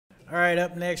All right,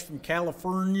 up next from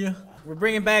California, we're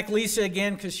bringing back Lisa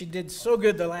again because she did so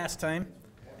good the last time.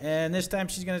 And this time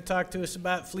she's going to talk to us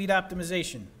about fleet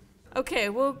optimization. Okay,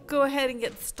 we'll go ahead and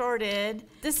get started.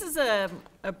 This is a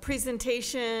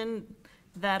presentation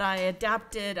that I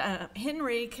adapted.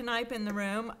 Henry Knipe in the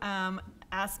room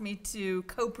asked me to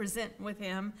co-present with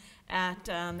him at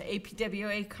the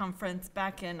APWA conference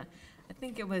back in, I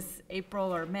think it was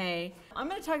April or May. I'm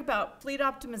going to talk about fleet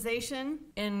optimization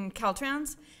in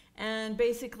Caltrans and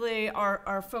basically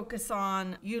our focus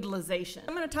on utilization.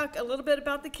 I'm going to talk a little bit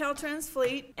about the Caltrans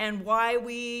fleet and why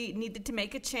we needed to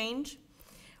make a change,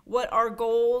 what our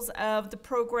goals of the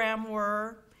program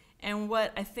were, and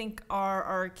what I think are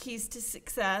our keys to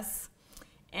success.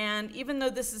 And even though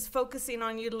this is focusing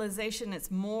on utilization, it's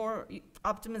more,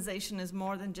 optimization is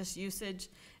more than just usage.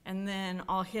 And then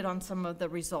I'll hit on some of the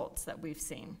results that we've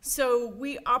seen. So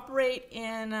we operate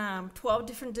in 12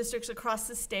 different districts across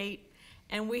the state,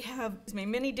 and we have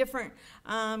many different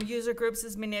user groups,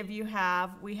 as many of you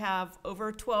have. We have over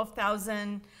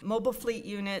 12,000 mobile fleet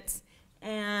units,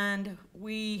 and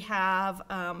we have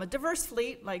a diverse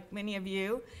fleet, like many of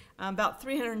you, about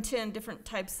 310 different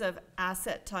types of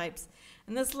asset types.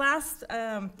 And this last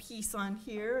piece on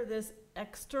here, this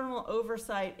external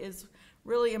oversight, is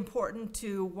really important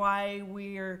to why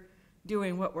we're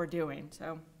doing what we're doing.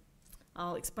 So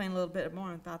I'll explain a little bit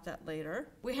more about that later.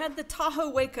 We had the Tahoe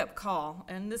wake-up call,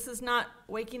 and this is not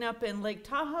waking up in Lake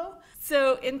Tahoe.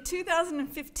 So in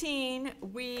 2015,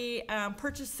 we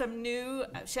purchased some new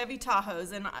Chevy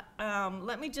Tahoes, and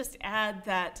let me just add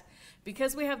that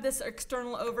because we have this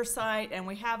external oversight and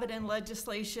we have it in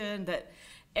legislation that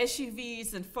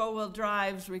SUVs and four-wheel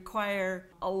drives require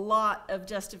a lot of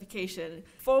justification.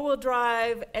 Four-wheel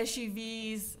drive,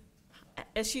 SUVs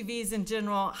in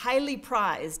general, highly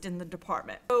prized in the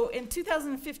department. So in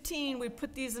 2015, we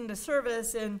put these into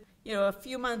service, and a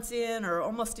few months in, or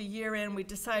almost a year in, we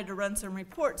decided to run some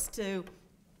reports to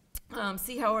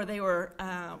see how they were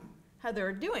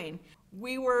doing.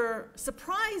 We were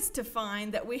surprised to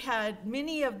find that we had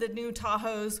many of the new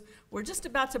Tahoes were just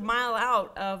about to mile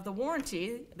out of the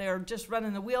warranty. They were just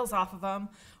running the wheels off of them,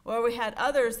 or we had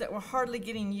others that were hardly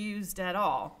getting used at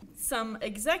all. Some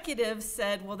executives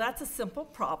said, well, that's a simple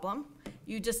problem.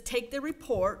 You just take the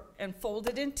report and fold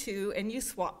it in two, and you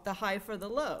swap the high for the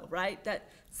low, right? That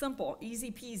simple,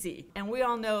 easy peasy. And we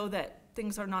all know that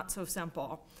things are not so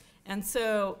simple. And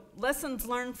so lessons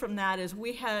learned from that is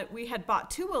we had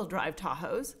bought two-wheel drive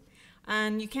Tahoes,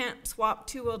 and you can't swap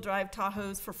two-wheel drive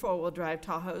Tahoes for four-wheel drive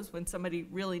Tahoes when somebody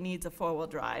really needs a four-wheel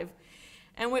drive.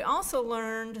 And we also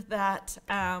learned that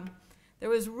there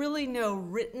was really no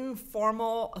written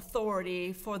formal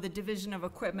authority for the division of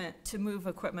equipment to move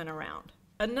equipment around.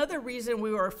 Another reason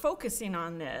we were focusing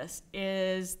on this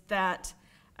is that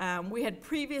we had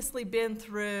previously been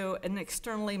through an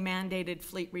externally mandated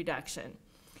fleet reduction.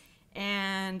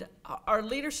 And our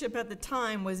leadership at the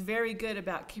time was very good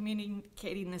about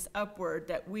communicating this upward,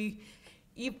 that we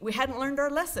hadn't learned our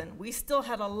lesson. We still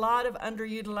had a lot of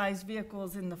underutilized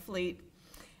vehicles in the fleet.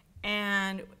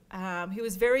 And he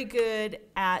was very good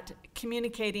at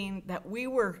communicating that we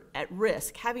were at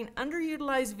risk. Having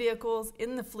underutilized vehicles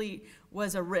in the fleet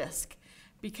was a risk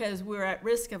because we were at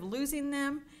risk of losing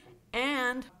them,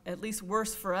 and at least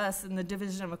worse for us in the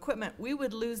division of equipment, we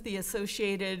would lose the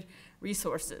associated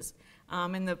resources.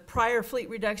 In the prior fleet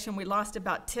reduction, we lost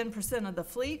about 10% of the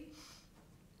fleet,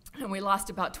 and we lost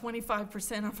about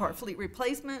 25% of our fleet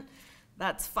replacement.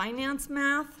 That's finance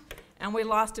math, and we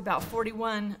lost about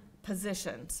 41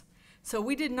 positions. So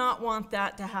we did not want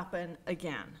that to happen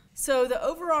again. So the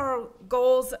overall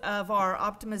goals of our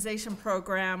optimization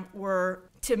program were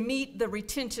to meet the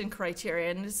retention criteria,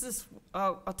 and this is,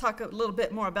 I'll talk a little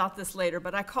bit more about this later,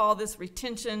 but I call this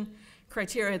retention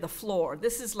criteria the floor.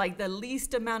 This is like the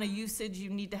least amount of usage you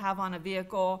need to have on a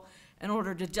vehicle in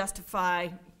order to justify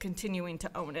continuing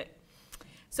to own it.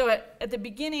 So at the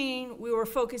beginning, we were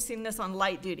focusing this on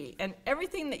light duty, and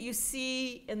everything that you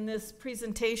see in this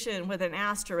presentation with an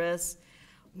asterisk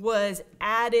was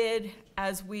added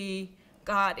as we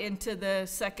got into the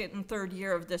second and third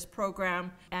year of this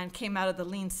program and came out of the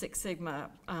Lean Six Sigma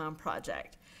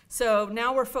project. So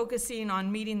now we're focusing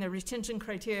on meeting the retention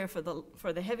criteria for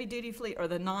the heavy duty fleet, or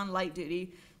the non-light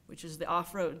duty, which is the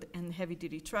off-road and the heavy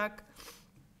duty truck.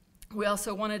 We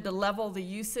also wanted to level the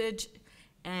usage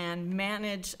and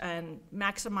manage and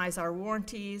maximize our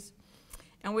warranties.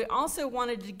 And we also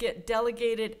wanted to get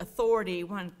delegated authority,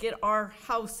 want to get our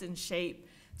house in shape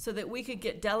so that we could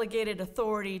get delegated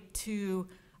authority to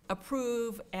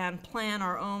approve and plan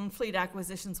our own fleet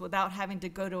acquisitions without having to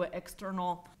go to an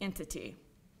external entity.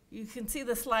 You can see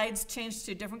the slides changed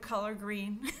to a different color,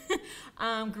 green.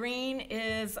 Green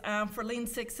is for Lean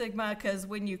Six Sigma, because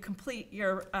when you complete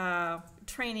your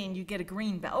training, you get a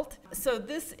green belt. So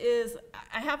this is,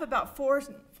 I have about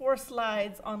four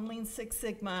slides on Lean Six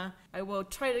Sigma. I will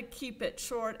try to keep it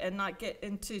short and not get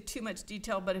into too much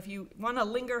detail, but if you want to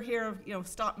linger here,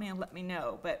 stop me and let me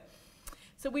know.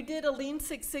 So we did a Lean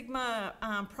Six Sigma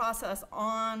process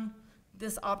on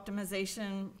this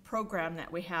optimization program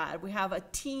that we had. We have a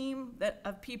team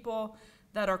of people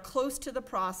that are close to the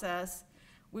process.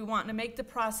 We want to make the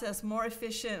process more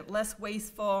efficient, less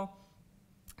wasteful,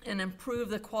 and improve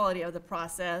the quality of the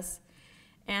process.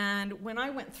 And when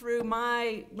I went through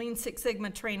my Lean Six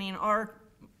Sigma training, our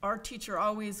teacher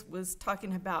always was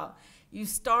talking about, you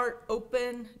start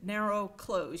open, narrow,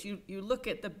 close. You look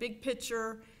at the big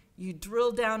picture, you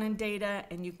drill down in data,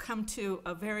 and you come to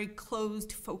a very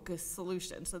closed, focused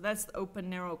solution. So that's the open,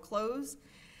 narrow, close.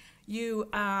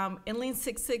 In Lean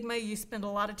Six Sigma, you spend a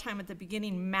lot of time at the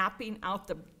beginning mapping out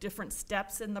the different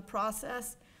steps in the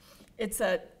process. It's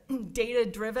a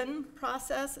data-driven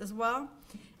process as well.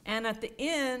 And at the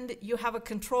end, you have a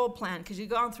control plan, because you've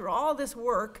gone through all this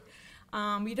work.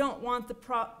 You don't want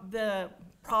the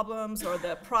problems or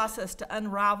the process to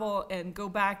unravel and go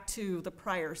back to the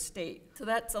prior state. So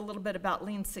that's a little bit about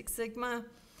Lean Six Sigma.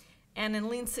 And in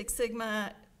Lean Six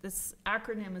Sigma, this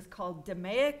acronym is called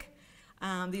DMAIC.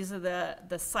 These are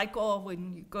the cycle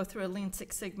when you go through a Lean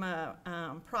Six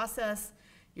Sigma process.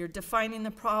 You're defining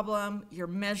the problem, you're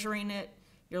measuring it,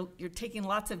 you're taking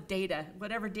lots of data,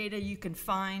 whatever data you can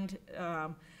find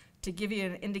to give you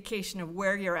an indication of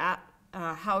where you're at,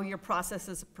 how your process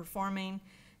is performing.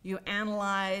 You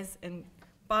analyze, and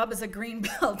Bob is a green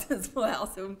belt as well,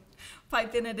 so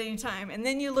pipe in at any time. And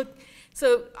then you look,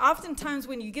 so oftentimes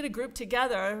when you get a group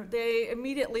together, they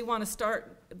immediately want to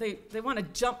start, they want to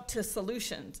jump to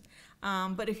solutions.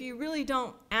 But if you really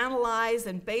don't analyze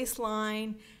and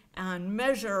baseline and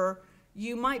measure,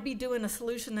 you might be doing a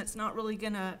solution that's not really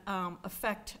going to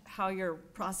affect how your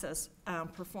process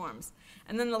performs.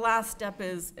 And then the last step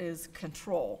is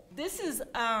control. This is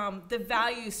the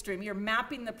value stream. You're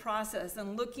mapping the process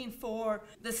and looking for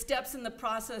the steps in the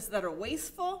process that are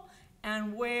wasteful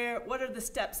and what are the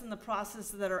steps in the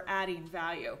process that are adding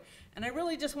value. And I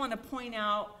really just want to point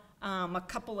out a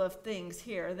couple of things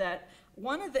here that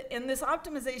in this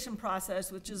optimization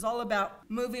process, which is all about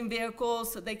moving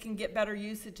vehicles so they can get better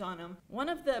usage on them, one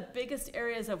of the biggest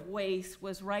areas of waste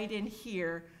was right in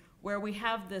here where we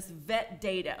have this vet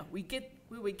data. We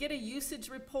would get a usage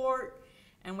report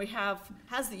and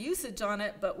has the usage on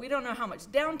it, but we don't know how much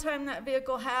downtime that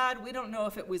vehicle had. We don't know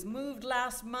if it was moved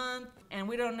last month, and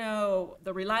we don't know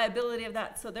the reliability of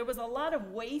that. So there was a lot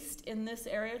of waste in this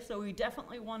area, so we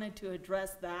definitely wanted to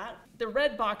address that. The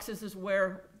red boxes is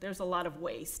where there's a lot of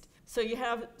waste. So you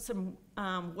have some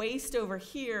waste over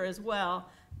here as well.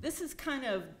 This is kind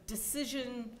of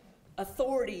decision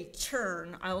authority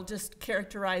churn. I'll just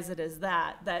characterize it as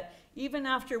that even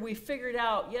after we figured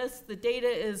out, yes, the data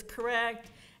is correct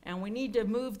and we need to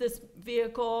move this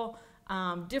vehicle,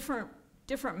 different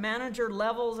manager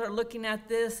levels are looking at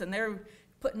this and they're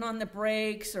putting on the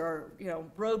brakes or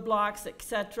roadblocks,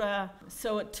 etc.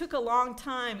 So it took a long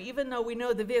time, even though we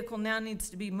know the vehicle now needs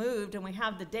to be moved and we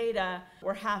have the data,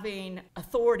 we're having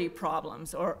authority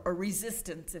problems or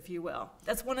resistance, if you will.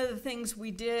 That's one of the things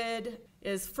we did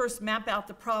is first map out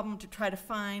the problem to try to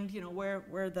find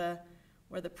where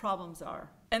the problems are.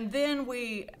 And then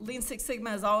Lean Six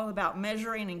Sigma is all about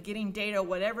measuring and getting data,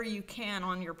 whatever you can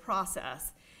on your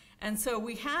process. And so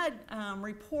we had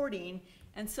reporting,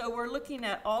 and so we're looking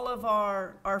at all of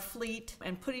our fleet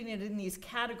and putting it in these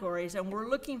categories, and we're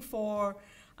looking for,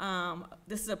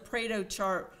 this is a Pareto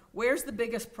chart, where's the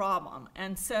biggest problem?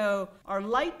 And so our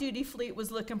light duty fleet was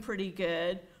looking pretty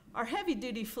good. Our heavy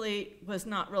duty fleet was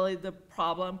not really the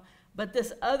problem, but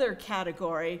this other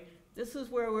category, this is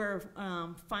where we're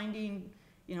finding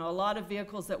a lot of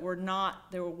vehicles that were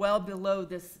well below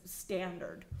this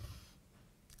standard.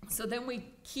 So then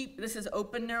this is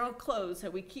open, narrow, close, so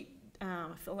we keep, I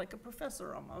feel like a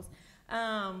professor almost.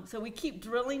 So we keep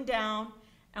drilling down,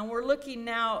 and we're looking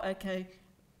now,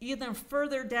 even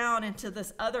further down into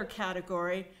this other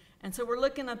category, and so we're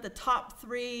looking at the top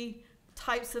 3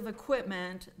 types of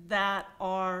equipment that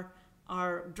are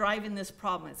driving this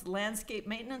problem. It's landscape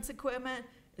maintenance equipment,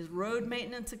 is road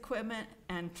maintenance equipment,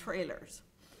 and trailers.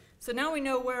 So now we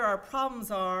know where our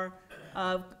problems are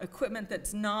of equipment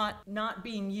that's not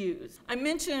being used. I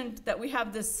mentioned that we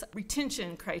have this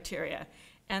retention criteria,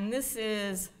 and this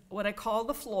is what I call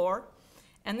the floor.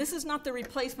 And this is not the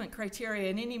replacement criteria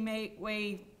in any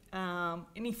way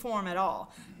any form at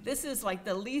all. This is like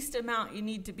the least amount you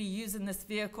need to be using this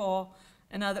vehicle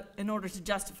in order to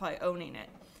justify owning it.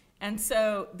 And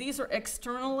so these are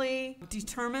externally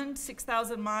determined,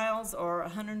 6,000 miles or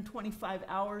 125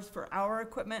 hours for our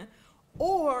equipment,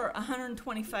 or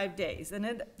 125 days.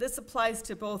 And this applies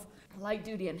to both light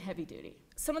duty and heavy duty.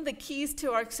 Some of the keys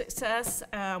to our success,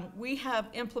 we have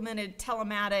implemented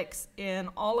telematics in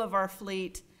all of our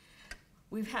fleet.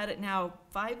 We've had it now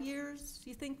 5 years,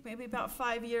 you think, maybe about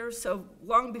 5 years, so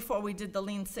long before we did the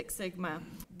Lean Six Sigma.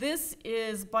 This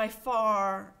is by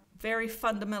far very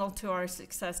fundamental to our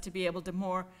success, to be able to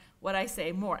more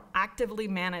actively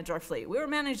manage our fleet. We were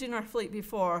managing our fleet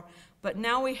before, but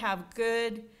now we have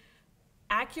good,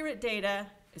 accurate data.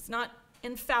 It's not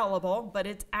infallible, but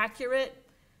it's accurate,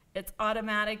 it's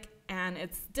automatic, and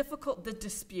it's difficult to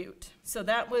dispute. So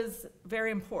that was very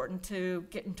important to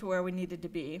getting to where we needed to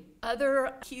be.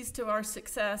 Other keys to our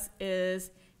success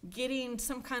is getting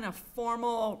some kind of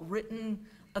formal written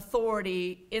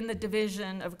authority in the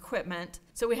division of equipment.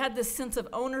 So we had this sense of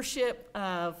ownership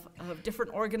of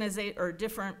different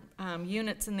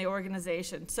units in the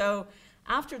organization. So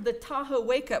after the Tahoe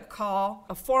wake-up call,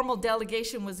 a formal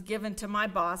delegation was given to my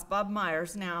boss, Bob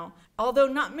Myers now. Although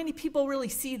not many people really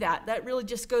see that. That really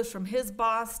just goes from his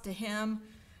boss to him.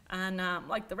 And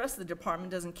like the rest of the department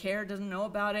doesn't care, doesn't know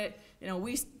about it. You know,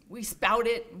 we spout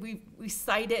it, we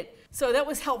cite it. So that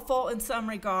was helpful in some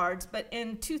regards. But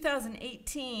in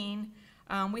 2018,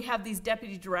 we have these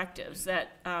deputy directives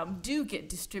that do get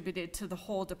distributed to the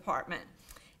whole department.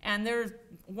 And there's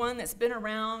one that's been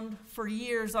around for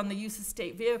years on the use of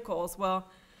state vehicles. Well,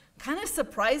 kind of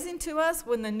surprising to us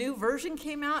when the new version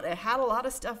came out, it had a lot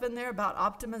of stuff in there about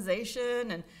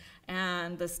optimization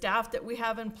and the staff that we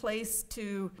have in place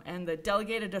and the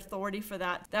delegated authority for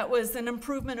that. That was an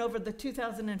improvement over the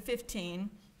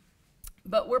 2015.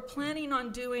 But we're planning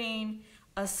on doing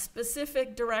a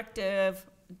specific directive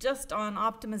just on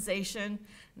optimization. And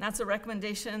that's a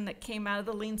recommendation that came out of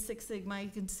the Lean Six Sigma.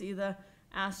 You can see the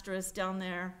asterisk down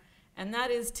there. And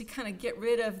that is to kind of get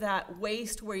rid of that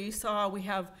waste where you saw we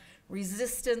have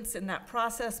resistance in that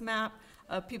process map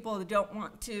of people that don't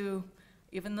want to,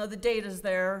 even though the data's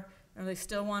there, and they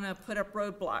still want to put up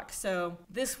roadblocks. So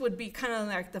this would be kind of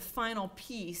like the final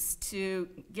piece to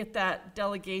get that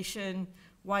delegation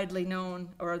widely known,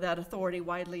 or that authority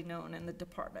widely known in the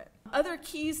department. Other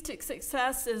keys to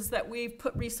success is that we've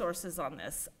put resources on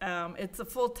this. It's a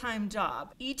full-time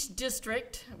job. Each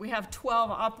district, we have 12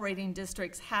 operating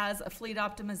districts, has a fleet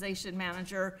optimization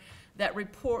manager that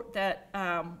reports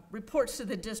to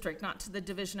the district, not to the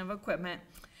division of equipment.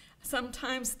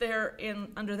 Sometimes they're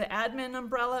under the admin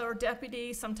umbrella or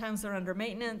deputy, sometimes they're under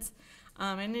maintenance.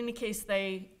 In any case,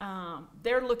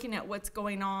 they're looking at what's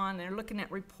going on. They're looking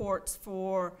at reports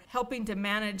for helping to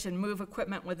manage and move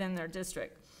equipment within their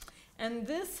district. And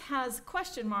this has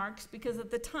question marks because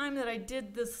at the time that I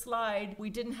did this slide,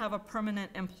 we didn't have a permanent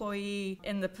employee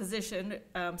in the position.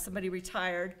 Somebody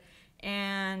retired.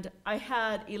 And I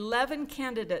had 11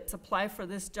 candidates apply for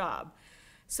this job.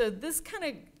 So this kind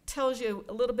of tells you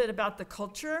a little bit about the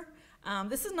culture.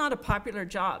 This is not a popular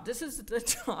job. This is the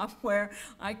job where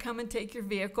I come and take your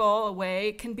vehicle away.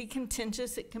 It can be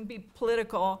contentious, it can be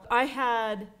political. I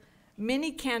had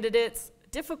many candidates,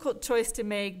 difficult choice to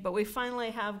make, but we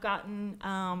finally have gotten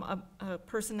a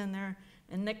person in there.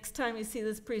 And next time you see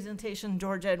this presentation,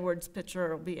 George Edwards'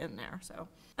 picture will be in there. So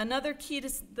another key to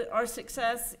our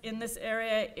success in this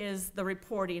area is the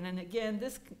reporting. And again,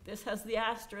 this has the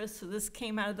asterisk, so this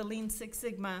came out of the Lean Six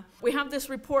Sigma. We have this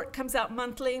report, comes out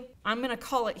monthly. I'm going to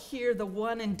call it here the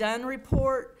One and Done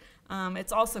report.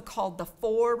 It's also called the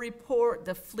FOUR report,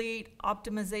 the Fleet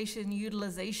Optimization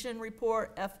Utilization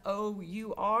Report,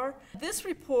 FOUR. This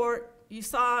report, you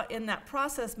saw in that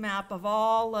process map of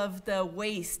all of the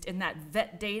waste in that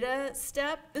vet data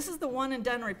step. This is the One and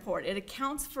Done report. It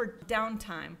accounts for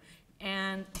downtime,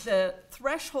 and the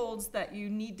thresholds that you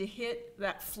need to hit,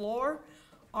 that floor,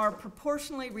 are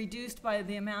proportionally reduced by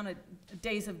the amount of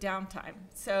days of downtime.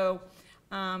 So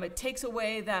it takes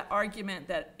away that argument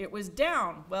that it was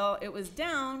down. Well, it was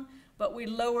down, but we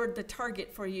lowered the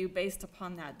target for you based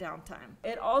upon that downtime.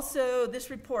 This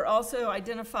report also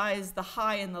identifies the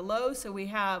high and the low, so we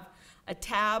have a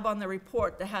tab on the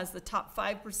report that has the top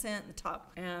 5%, the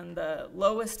top and the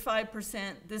lowest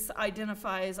 5%. This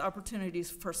identifies opportunities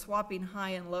for swapping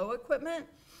high and low equipment.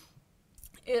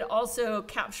 It also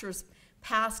captures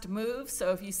past moves,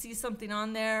 so if you see something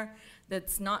on there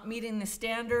that's not meeting the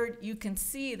standard, you can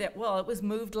see that, well, it was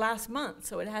moved last month,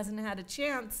 so it hasn't had a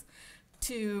chance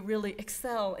to really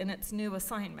excel in its new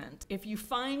assignment. If you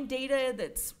find data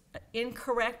that's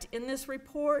incorrect in this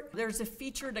report, there's a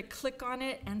feature to click on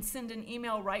it and send an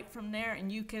email right from there,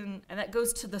 and that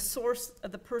goes to the source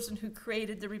of the person who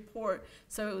created the report,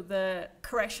 so the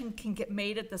correction can get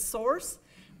made at the source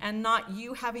and not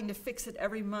you having to fix it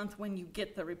every month when you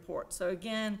get the report. So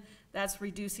again, that's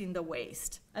reducing the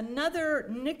waste. Another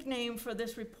nickname for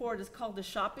this report is called the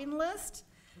shopping list,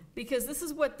 because this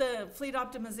is what the fleet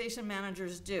optimization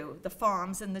managers do, the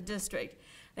FOMs in the district.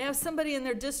 They have somebody in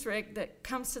their district that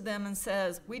comes to them and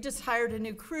says, we just hired a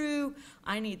new crew,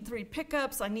 I need 3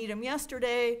 pickups, I need them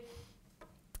yesterday.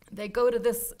 They go to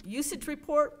this usage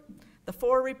report, the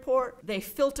 4 report, they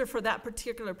filter for that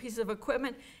particular piece of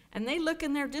equipment, and they look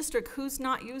in their district who's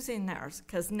not using theirs,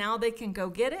 because now they can go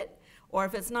get it, or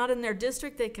if it's not in their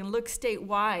district, they can look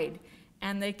statewide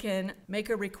and they can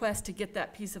make a request to get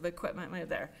that piece of equipment moved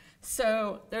there.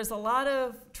 So there's a lot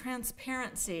of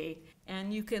transparency,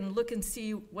 and you can look and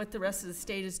see what the rest of the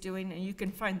state is doing, and you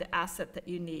can find the asset that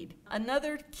you need.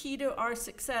 Another key to our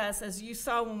success, as you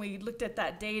saw when we looked at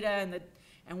that data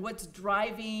and what's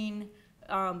driving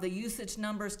the usage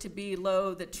numbers to be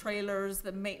low, the trailers,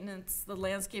 the maintenance, the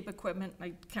landscape equipment,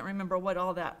 I can't remember what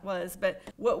all that was, but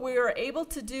what we were able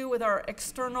to do with our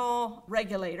external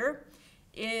regulator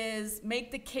is make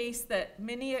the case that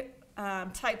many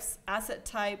asset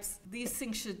types,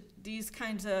 these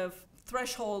kinds of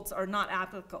thresholds are not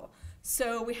applicable.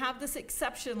 So we have this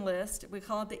exception list, we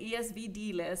call it the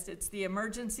ESVD list. It's the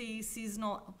emergency,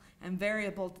 seasonal, and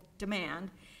variable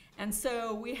demand. And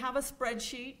so we have a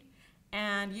spreadsheet,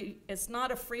 and it's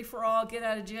not a free-for-all, get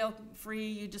out of jail free,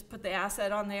 you just put the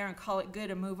asset on there and call it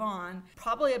good and move on.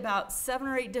 Probably about 7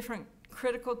 or 8 different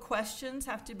critical questions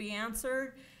have to be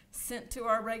answered, sent to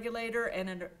our regulator,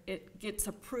 and it gets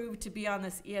approved to be on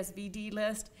this ESVD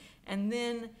list. And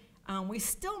then we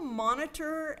still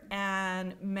monitor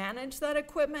and manage that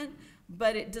equipment,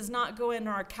 but it does not go into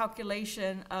our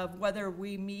calculation of whether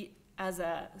we meet as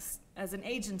an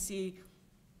agency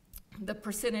the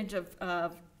percentage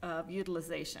of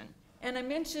utilization. And I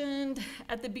mentioned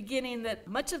at the beginning that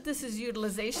much of this is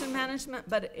utilization management,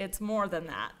 but it's more than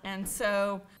that. And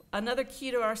so another key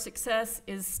to our success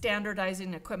is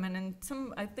standardizing equipment.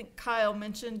 And I think Kyle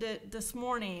mentioned it this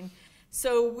morning.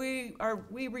 So we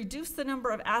reduced the number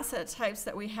of asset types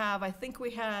that we have. I think we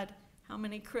had, how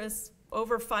many, Chris?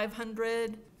 Over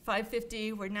 500,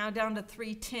 550. We're now down to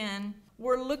 310.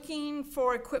 We're looking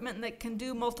for equipment that can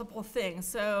do multiple things.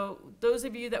 So those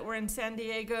of you that were in San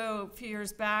Diego a few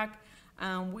years back,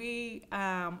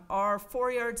 our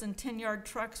 4-yard and 10-yard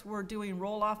trucks were doing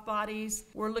roll-off bodies.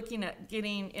 We're looking at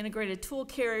getting integrated tool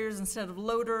carriers instead of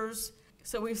loaders.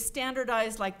 So we've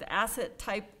standardized like the asset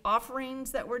type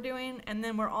offerings that we're doing, and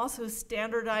then we're also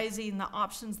standardizing the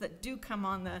options that do come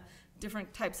on the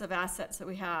different types of assets that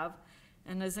we have.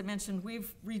 And as I mentioned,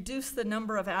 we've reduced the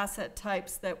number of asset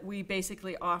types that we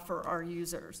basically offer our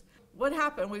users. What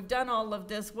happened? We've done all of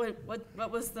this.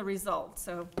 What was the result?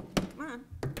 So, come on.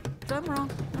 Drum roll.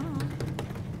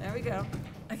 There we go.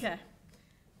 Okay.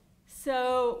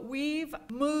 So we've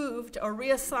moved or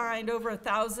reassigned over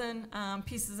 1,000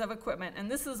 pieces of equipment. And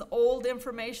this is old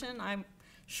information. I'm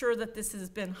sure that this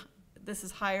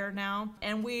is higher now.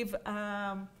 And we've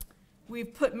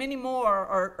put many more,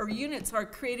 or units are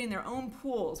creating their own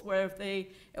pools, where if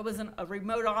it was a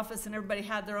remote office and everybody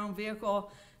had their own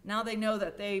vehicle, now they know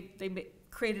that they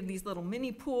created these little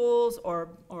mini pools,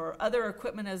 or other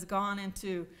equipment has gone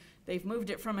into, they've moved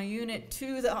it from a unit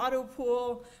to the auto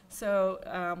pool. So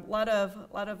a lot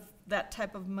of that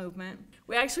type of movement.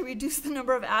 We actually reduced the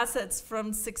number of assets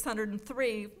from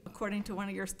 603, according to one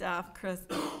of your staff, Chris,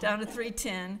 down to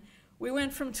 310. We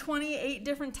went from 28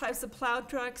 different types of plow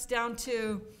trucks down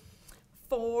to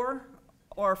 4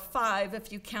 or 5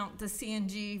 if you count the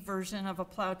CNG version of a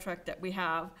plow truck that we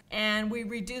have. And we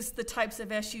reduced the types of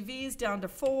SUVs down to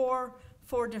 4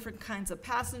 different kinds of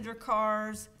passenger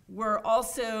cars. We're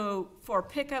also, for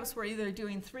pickups, we're either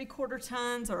doing 3/4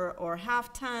 tons or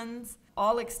half tons,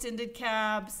 all extended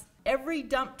cabs. Every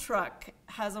dump truck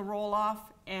has a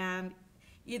roll-off and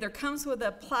either comes with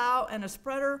a plow and a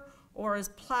spreader, or is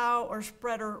plow or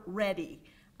spreader ready,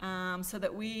 so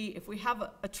that if we have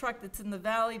a truck that's in the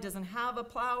valley, doesn't have a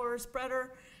plow or a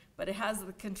spreader, but it has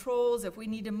the controls, if we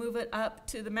need to move it up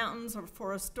to the mountains or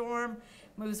for a storm,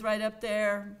 moves right up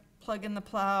there, plug in the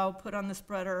plow, put on the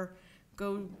spreader,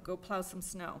 go plow some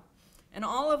snow. And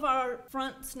all of our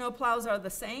front snow plows are the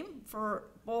same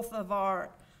for both of our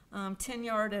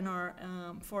 10-yard and our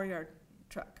 4-yard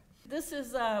truck. This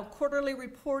is quarterly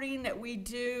reporting that we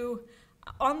do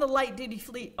on the light duty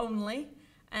fleet only,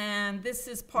 and this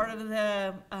is part of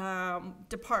the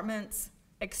department's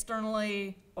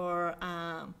externally or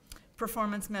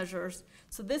performance measures.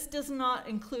 So this does not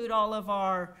include all of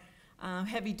our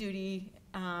heavy duty.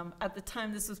 At the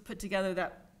time this was put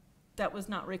together, that was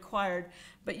not required.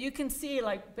 But you can see,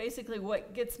 like, basically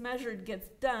what gets measured gets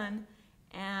done,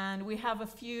 and we have a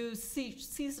few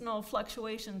seasonal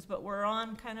fluctuations, but we're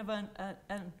on kind of a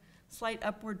slight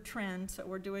upward trend, so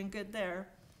we're doing good there.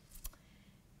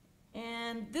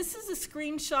 And this is a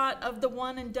screenshot of the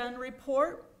one and done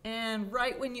report. And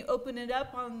right when you open it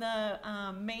up on the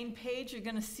main page, you're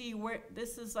going to see where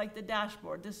this is like the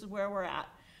dashboard. This is where we're at.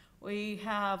 We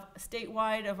have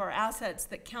statewide of our assets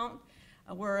that count.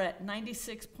 We're at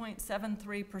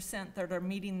 96.73% that are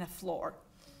meeting the floor.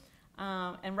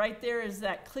 And right there is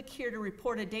that click here to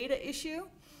report a data issue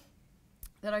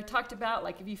that I talked about.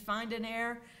 Like if you find an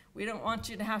error, we don't want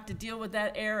you to have to deal with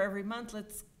that error every month.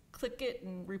 Let's click it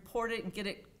and report it and get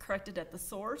it corrected at the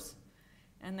source.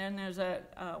 And then there's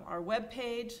our web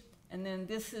page, and then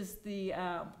this is the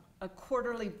a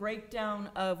quarterly breakdown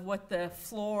of what the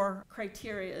floor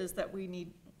criteria is that we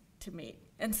need to meet.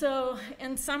 And so,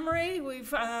 in summary,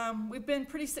 we've been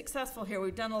pretty successful here.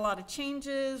 We've done a lot of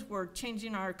changes. We're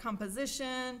changing our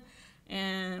composition,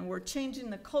 and we're changing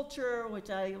the culture,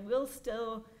 which I will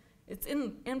still. It's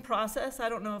in process. I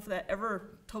don't know if that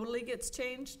ever totally gets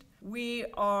changed. We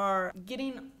are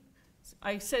getting.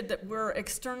 I said that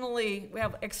we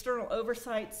have external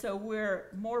oversight, so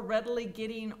we're more readily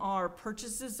getting our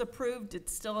purchases approved.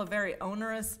 It's still a very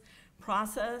onerous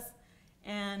process.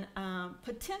 And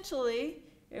potentially,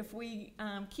 if we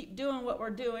keep doing what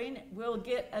we're doing, we'll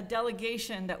get a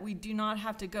delegation that we do not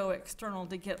have to go external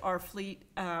to get our fleet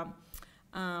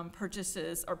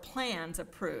purchases or plans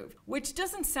approved, which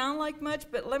doesn't sound like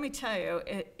much, but let me tell you,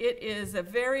 it is a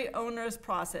very onerous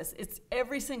process. It's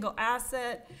every single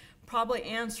asset, probably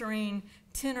answering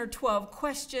 10 or 12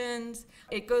 questions.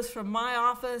 It goes from my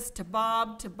office to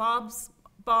Bob's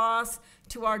boss,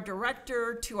 to our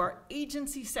director, to our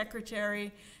agency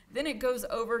secretary. Then it goes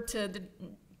over to the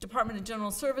Department of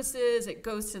General Services. It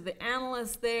goes to the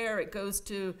analyst there. It goes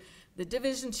to the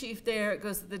division chief there. It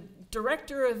goes to the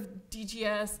director of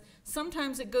DGS.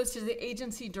 Sometimes it goes to the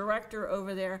agency director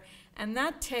over there. And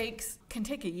that can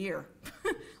take a year,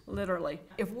 literally.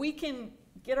 If we can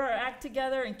get our act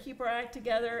together and keep our act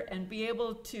together and be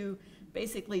able to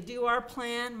basically do our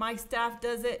plan, my staff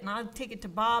does it, and I'll take it to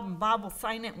Bob, and Bob will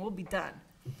sign it, and we'll be done.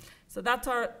 So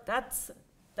that's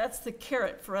the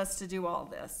carrot for us to do all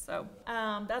this. So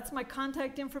that's my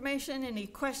contact information. Any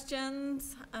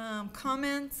questions,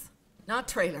 comments? Not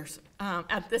trailers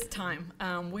at this time.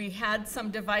 We had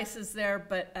some devices there,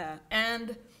 but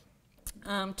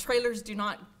trailers do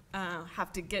not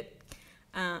have to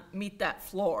meet that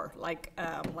floor like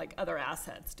other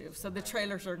assets do. So the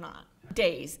trailers are not.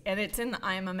 Days, and it's in the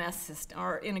IMMS system,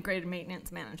 our Integrated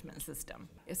Maintenance Management System.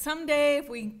 Someday, if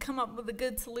we come up with a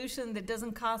good solution that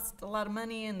doesn't cost a lot of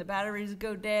money and the batteries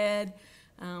go dead,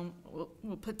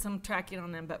 we'll put some tracking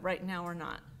on them, but right now we're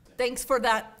not. Thanks for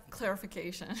that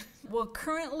clarification. Well,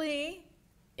 currently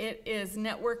it is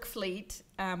network fleet,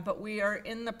 but we are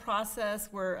in the process.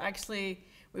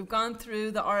 We've gone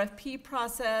through the RFP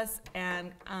process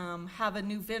and have a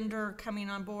new vendor coming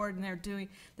on board, and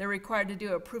they're required to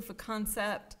do a proof of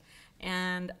concept,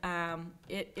 and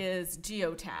it is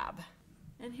Geotab.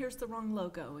 And here's the wrong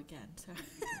logo again. So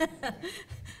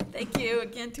thank you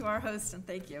again to our host, and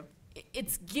thank you.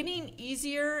 It's getting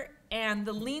easier, and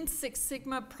the Lean Six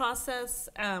Sigma process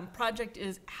project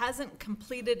hasn't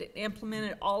completed and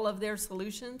implemented all of their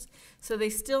solutions, so they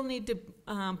still need to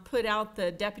put out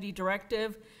the deputy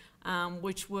directive,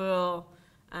 which will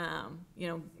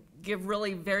give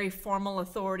really very formal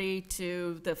authority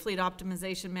to the fleet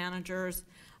optimization managers.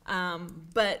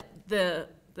 But the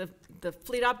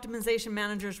fleet optimization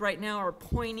managers right now are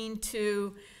pointing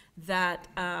to that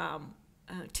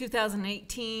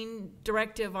 2018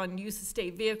 directive on use of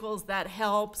state vehicles. That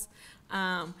helps.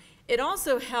 It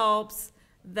also helps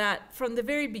that from the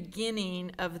very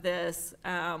beginning of this,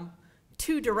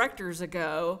 2 directors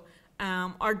ago,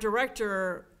 our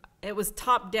director, it was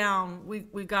top down.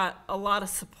 We got a lot of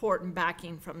support and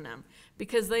backing from them,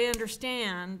 because they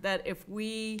understand that if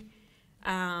we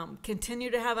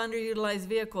continue to have underutilized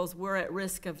vehicles, we're at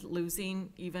risk of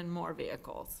losing even more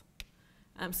vehicles.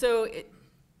 So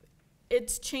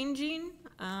it's changing,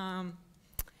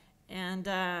 and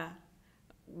I've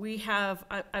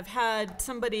had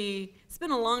somebody. It's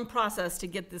been a long process to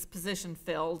get this position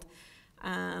filled,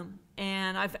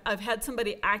 and I've had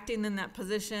somebody acting in that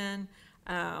position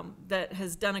that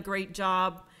has done a great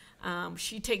job.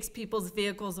 She takes people's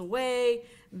vehicles away.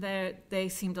 They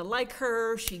seem to like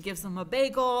her. She gives them a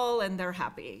bagel, and they're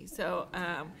happy. So,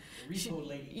 The repo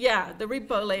lady. yeah, the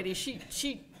repo lady.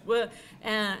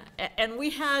 And we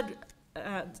had.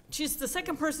 She's the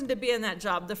second person to be in that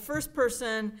job. The first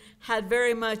person had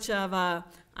very much of a,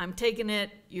 I'm taking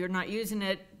it, you're not using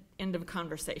it, end of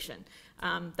conversation.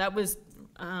 That was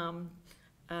Ron,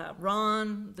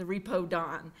 the repo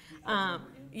Don.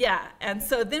 Yeah, and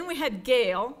so then we had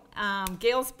Gail.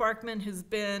 Gail Sparkman, who's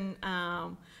been,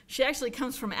 she actually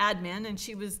comes from admin, and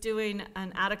she was doing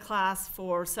an out-of-class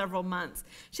for several months.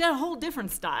 She had a whole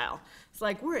different style. It's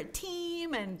like, we're a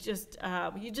team, and just,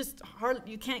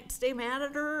 you can't stay mad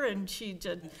at her, and she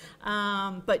just,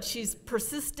 but she's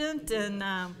persistent, and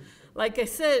like I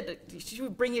said, she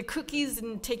would bring you cookies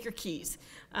and take your keys.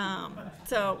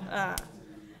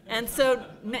 And so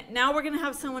now we're going to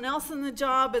have someone else in the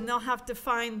job, and they'll have to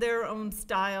find their own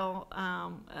style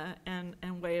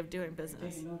and way of doing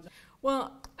business.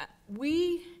 Well,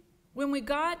 when we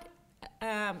got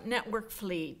Network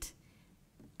Fleet,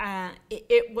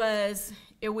 it was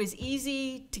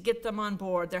easy to get them on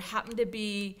board. There happened to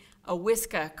be a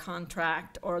WSHEMA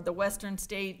contract, or the Western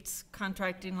States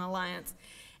Contracting Alliance.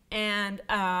 And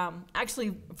actually,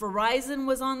 Verizon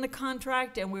was on the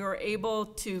contract, and we were able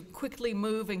to quickly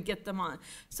move and get them on.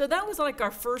 So that was like our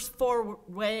first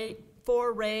foray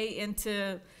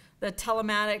into the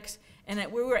telematics, and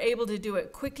we were able to do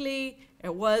it quickly.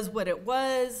 It was what it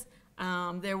was.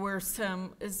 There were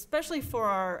some, especially for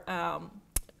our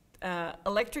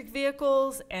electric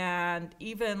vehicles and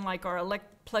even like our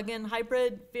plug-in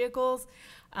hybrid vehicles,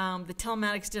 the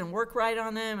telematics didn't work right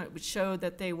on them. It would show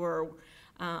that they were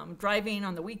driving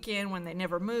on the weekend when they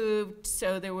never moved,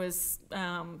 so there was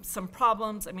some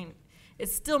problems. I mean,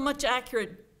 it's still more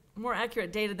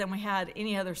accurate data than we had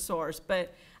any other source,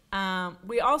 but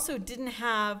we also didn't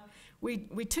have,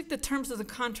 we took the terms of the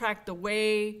contract the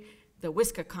way the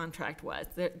WSHEMA contract was.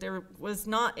 There was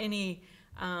not any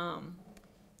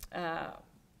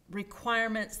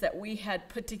requirements that we had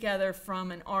put together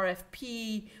from an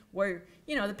RFP where,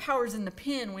 you know, the power's in the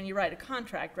pin when you write a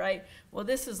contract, right? Well,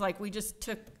 this is like we just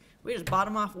bought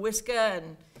them off WSHEMA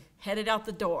and headed out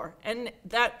the door. And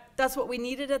that's what we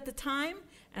needed at the time.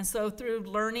 And so through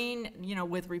learning, you know,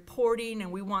 with reporting,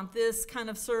 and we want this kind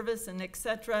of service and et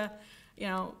cetera, you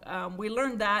know, we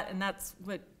learned that, and that's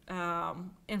what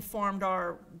informed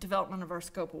our development of our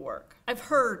scope of work. I've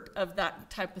heard of that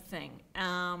type of thing.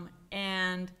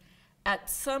 And at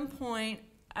some point,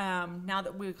 now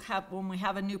that when we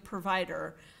have a new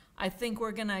provider, I think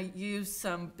we're going to use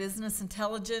some business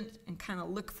intelligence and kind of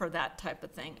look for that type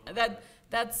of thing.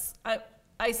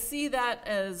 I see that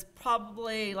as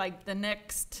probably like the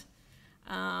next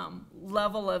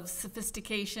level of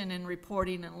sophistication in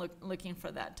reporting and looking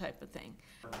for that type of thing.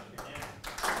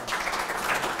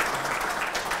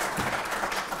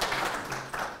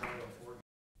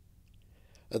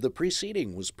 The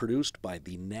preceding was produced by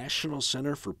the National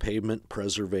Center for Pavement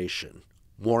Preservation.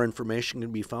 More information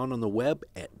can be found on the web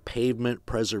at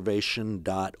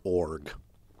pavementpreservation.org.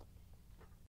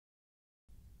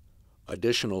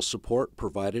 Additional support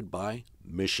provided by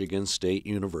Michigan State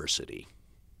University.